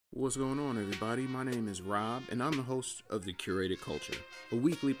What's going on, everybody? My name is Rob, and I'm the host of The Curated Culture, a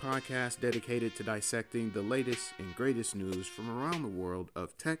weekly podcast dedicated to dissecting the latest and greatest news from around the world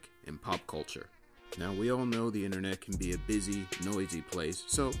of tech and pop culture. Now, we all know the internet can be a busy, noisy place,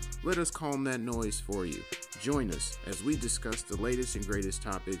 so let us calm that noise for you. Join us as we discuss the latest and greatest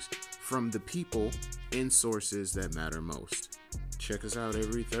topics from the people and sources that matter most. Check us out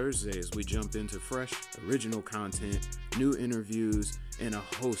every Thursday as we jump into fresh, original content, new interviews, and a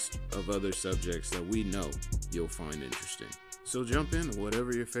host of other subjects that we know you'll find interesting. So jump into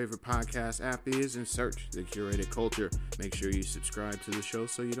whatever your favorite podcast app is and search The Curated Culture. Make sure you subscribe to the show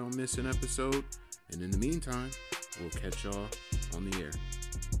so you don't miss an episode. And in the meantime, we'll catch y'all on the air.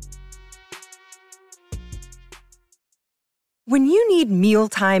 When you need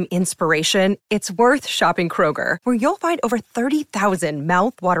mealtime inspiration, it's worth shopping Kroger, where you'll find over 30,000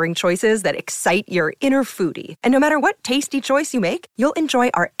 mouth-watering choices that excite your inner foodie. And no matter what tasty choice you make, you'll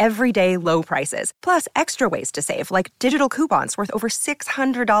enjoy our everyday low prices, plus extra ways to save, like digital coupons worth over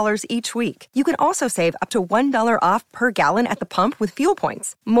 $600 each week. You can also save up to $1 off per gallon at the pump with fuel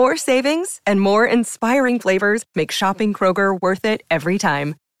points. More savings and more inspiring flavors make shopping Kroger worth it every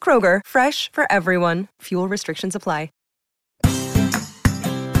time. Kroger, fresh for everyone. Fuel restrictions apply.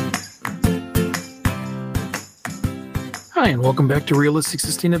 Hi, and welcome back to Realistic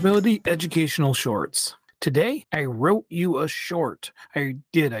Sustainability Educational Shorts. Today, I wrote you a short. I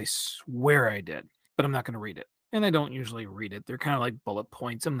swear I did, but I'm not going to read it. And I don't usually read it. They're kind of like bullet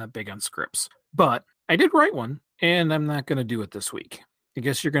points. I'm not big on scripts. But I did write one, and I'm not going to do it this week. I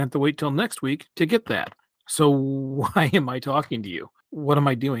guess you're going to have to wait till next week to get that. So why am I talking to you? What am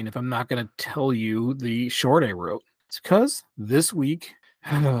I doing if I'm not going to tell you the short I wrote? It's because this week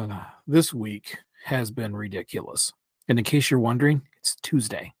has been ridiculous. And in case you're wondering, it's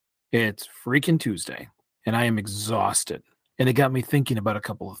Tuesday. It's freaking Tuesday. And I am exhausted. And it got me thinking about a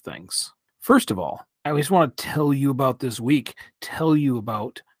couple of things. First of all, I just want to tell you about this week, tell you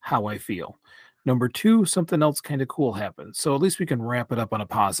about how I feel. Number two, something else kind of cool happened. So at least we can wrap it up on a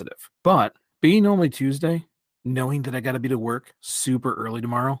positive. But being only Tuesday, knowing that I got to be to work super early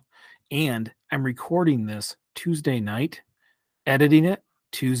tomorrow, and I'm recording this Tuesday night, editing it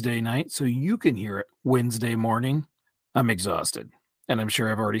Tuesday night so you can hear it Wednesday morning, I'm exhausted, and I'm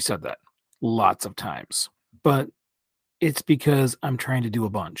sure I've already said that lots of times, but it's because I'm trying to do a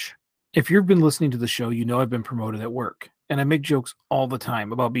bunch. If you've been listening to the show, you know I've been promoted at work, and I make jokes all the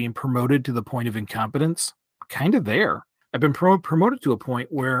time about being promoted to the point of incompetence. Kind of there. I've been promoted to a point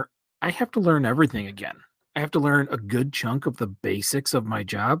where I have to learn everything again. I have to learn a good chunk of the basics of my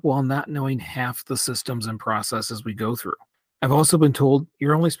job while not knowing half the systems and processes we go through. I've also been told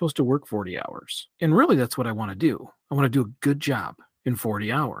you're only supposed to work 40 hours. And really, that's what I want to do. I want to do a good job in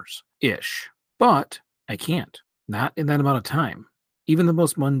 40 hours-ish. But I can't. Not in that amount of time. Even the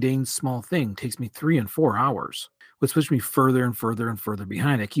most mundane small thing takes me 3 and 4 hours, which puts me further and further and further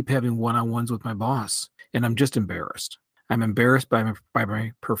behind. I keep having one-on-ones with my boss, and I'm just embarrassed. I'm embarrassed by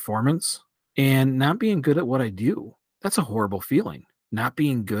my performance and not being good at what I do. That's a horrible feeling. Not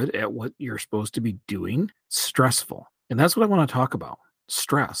being good at what you're supposed to be doing, stressful. And that's what I want to talk about.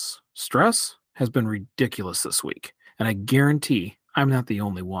 Stress. Stress has been ridiculous this week. And I guarantee I'm not the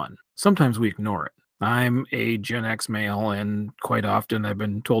only one. Sometimes we ignore it. I'm a Gen X male, and quite often I've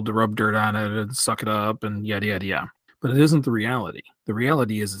been told to rub dirt on it and suck it up and yada, yada, yada. But it isn't the reality. The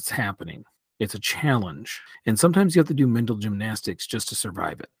reality is it's happening. It's a challenge. And sometimes you have to do mental gymnastics just to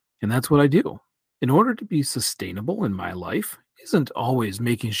survive it. And that's what I do. In order to be sustainable in my life, isn't always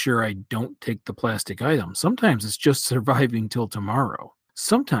making sure I don't take the plastic item. Sometimes it's just surviving till tomorrow.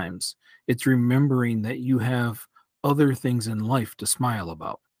 Sometimes it's remembering that you have other things in life to smile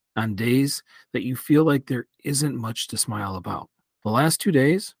about on days that you feel like there isn't much to smile about. The last 2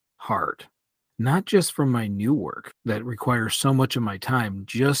 days, hard. Not just from my new work that requires so much of my time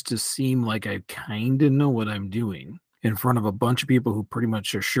just to seem like I kind of know what I'm doing in front of a bunch of people who pretty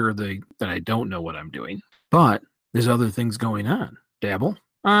much are sure that I don't know what I'm doing. But there's other things going on. Dabble.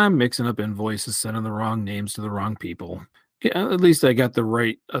 I'm mixing up invoices, sending the wrong names to the wrong people. Yeah, at least I got the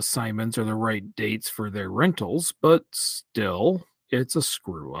right assignments or the right dates for their rentals, but still, it's a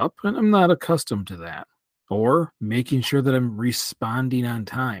screw up, and I'm not accustomed to that. Or making sure that I'm responding on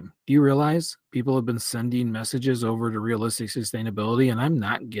time. Do you realize people have been sending messages over to Realistic Sustainability, and I'm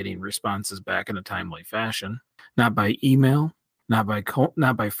not getting responses back in a timely fashion? Not by email, not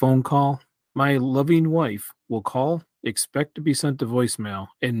by phone call. My loving wife will call, expect to be sent to voicemail,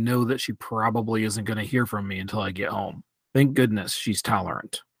 and know that she probably isn't going to hear from me until I get home. Thank goodness she's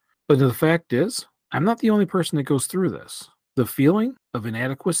tolerant. But the fact is, I'm not the only person that goes through this. The feeling of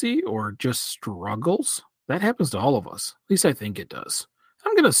inadequacy or just struggles, that happens to all of us. At least I think it does.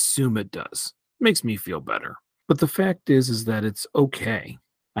 I'm going to assume it does. Makes me feel better. But the fact is that it's okay.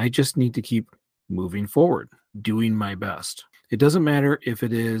 I just need to keep moving forward, doing my best. It doesn't matter if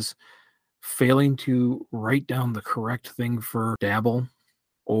it is failing to write down the correct thing for Dabble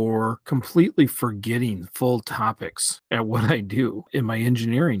or completely forgetting full topics at what I do in my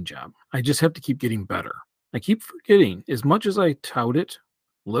engineering job. I just have to keep getting better. I keep forgetting as much as I tout it,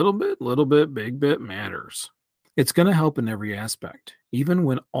 little bit, big bit matters. It's going to help in every aspect, even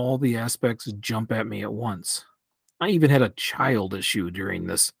when all the aspects jump at me at once. I even had a child issue during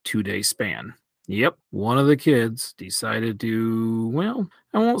this 2-day span. Yep, one of the kids decided to, well,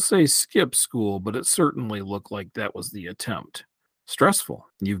 I won't say skip school, but it certainly looked like that was the attempt. Stressful.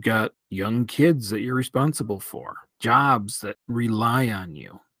 You've got young kids that you're responsible for, jobs that rely on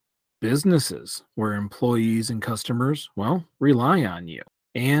you, businesses where employees and customers, well, rely on you,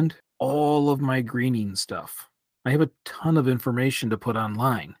 and all of my greening stuff. I have a ton of information to put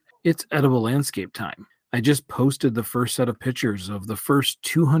online. It's edible landscape time. I just posted the first set of pictures of the first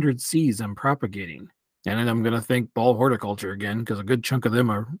 200 seeds I'm propagating. And then I'm going to thank Ball Horticulture again, because a good chunk of them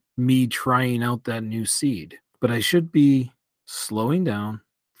are me trying out that new seed. But I should be slowing down,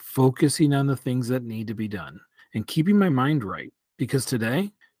 focusing on the things that need to be done, and keeping my mind right. Because today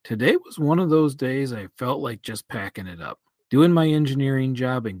was one of those days I felt like just packing it up, doing my engineering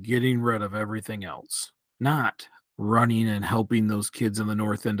job and getting rid of everything else. Not running and helping those kids in the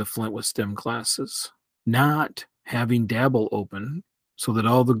north end of Flint with STEM classes. Not having Dabble open so that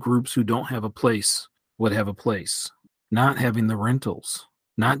all the groups who don't have a place would have a place. Not having the rentals.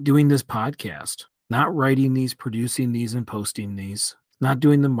 Not doing this podcast. Not writing these, producing these, and posting these. Not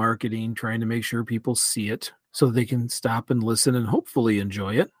doing the marketing, trying to make sure people see it so they can stop and listen and hopefully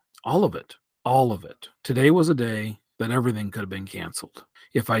enjoy it. All of it. All of it. Today was a day that everything could have been canceled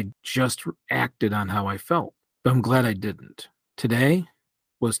if I just acted on how I felt. But I'm glad I didn't. Today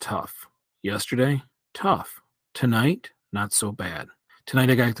was tough. Yesterday, tough. Tonight, not so bad. Tonight,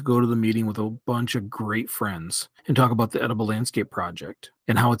 I got to go to the meeting with a bunch of great friends and talk about the Edible Landscape Project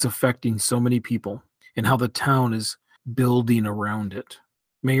and how it's affecting so many people and how the town is building around it.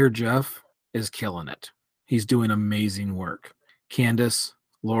 Mayor Jeff is killing it. He's doing amazing work. Candace,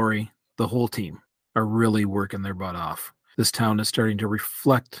 Lori, the whole team are really working their butt off. This town is starting to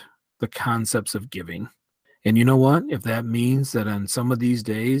reflect the concepts of giving. And you know what? If that means that on some of these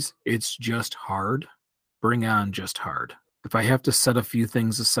days, it's just hard, bring on just hard. If I have to set a few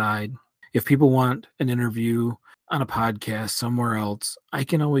things aside, if people want an interview on a podcast somewhere else, I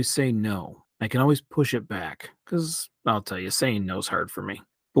can always say no. I can always push it back because I'll tell you, saying no is hard for me.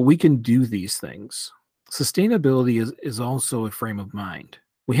 But we can do these things. Sustainability is also a frame of mind.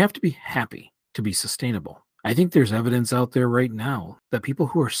 We have to be happy to be sustainable. I think there's evidence out there right now that people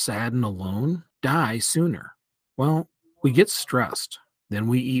who are sad and alone die sooner. Well, we get stressed, then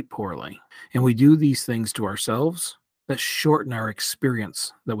we eat poorly, and we do these things to ourselves that shorten our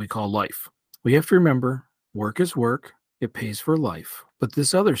experience that we call life. We have to remember, work is work, it pays for life. But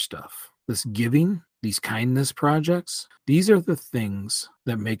this other stuff, this giving, these kindness projects, these are the things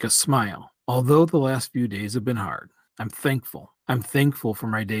that make us smile. Although the last few days have been hard, I'm thankful. I'm thankful for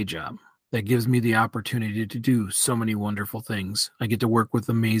my day job. That gives me the opportunity to do so many wonderful things. I get to work with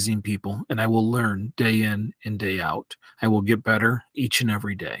amazing people, and I will learn day in and day out. I will get better each and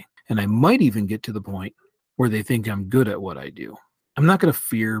every day. And I might even get to the point where they think I'm good at what I do. I'm not going to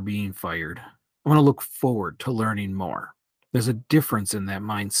fear being fired. I want to look forward to learning more. There's a difference in that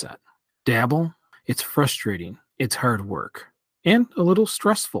mindset. Dabble, it's frustrating. It's hard work and a little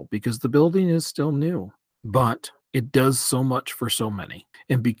stressful because the building is still new, but it does so much for so many.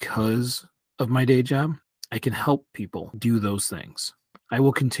 And because of my day job, I can help people do those things. I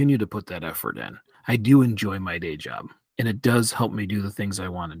will continue to put that effort in. I do enjoy my day job, and it does help me do the things I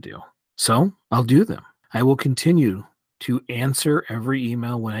want to do. So I'll do them. I will continue to answer every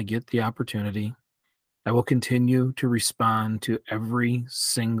email when I get the opportunity. I will continue to respond to every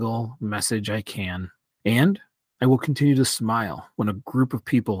single message I can. And I will continue to smile when a group of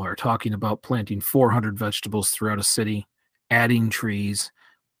people are talking about planting 400 vegetables throughout a city, adding trees,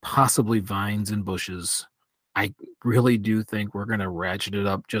 possibly vines and bushes. I really do think we're going to ratchet it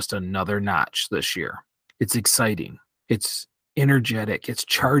up just another notch this year. It's exciting. It's energetic. It's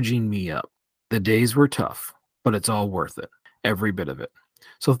charging me up. The days were tough, but it's all worth it. Every bit of it.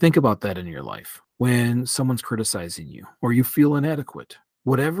 So think about that in your life. When someone's criticizing you or you feel inadequate,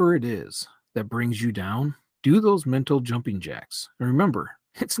 whatever it is that brings you down, do those mental jumping jacks. And remember,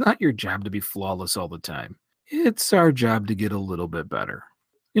 it's not your job to be flawless all the time. It's our job to get a little bit better.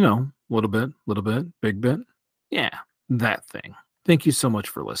 You know, little bit, big bit. Yeah, that thing. Thank you so much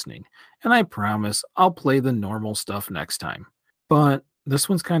for listening. And I promise I'll play the normal stuff next time. But This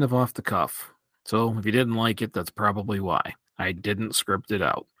one's kind of off the cuff. So if you didn't like it, that's probably why. I didn't script it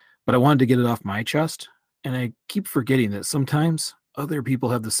out. But I wanted to get it off my chest, and I keep forgetting that sometimes other people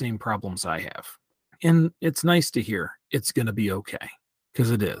have the same problems I have. And it's nice to hear it's going to be okay,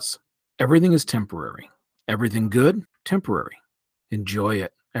 because it is. Everything is temporary. Everything good, temporary. Enjoy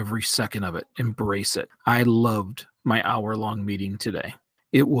it, every second of it. Embrace it. I loved my hour-long meeting today.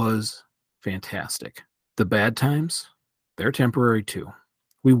 It was fantastic. The bad times, they're temporary too.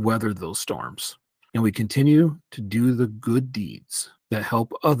 We weathered those storms, and we continue to do the good deeds that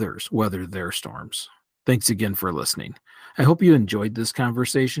help others weather their storms. Thanks again for listening. I hope you enjoyed this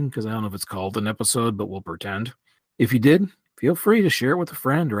conversation, because I don't know if it's called an episode, but we'll pretend. If you did, feel free to share it with a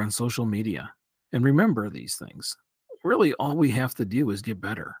friend or on social media. And remember these things. Really, all we have to do is get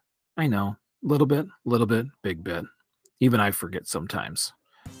better. I know, little bit, big bit. Even I forget sometimes.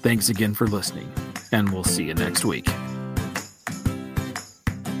 Thanks again for listening, and we'll see you next week.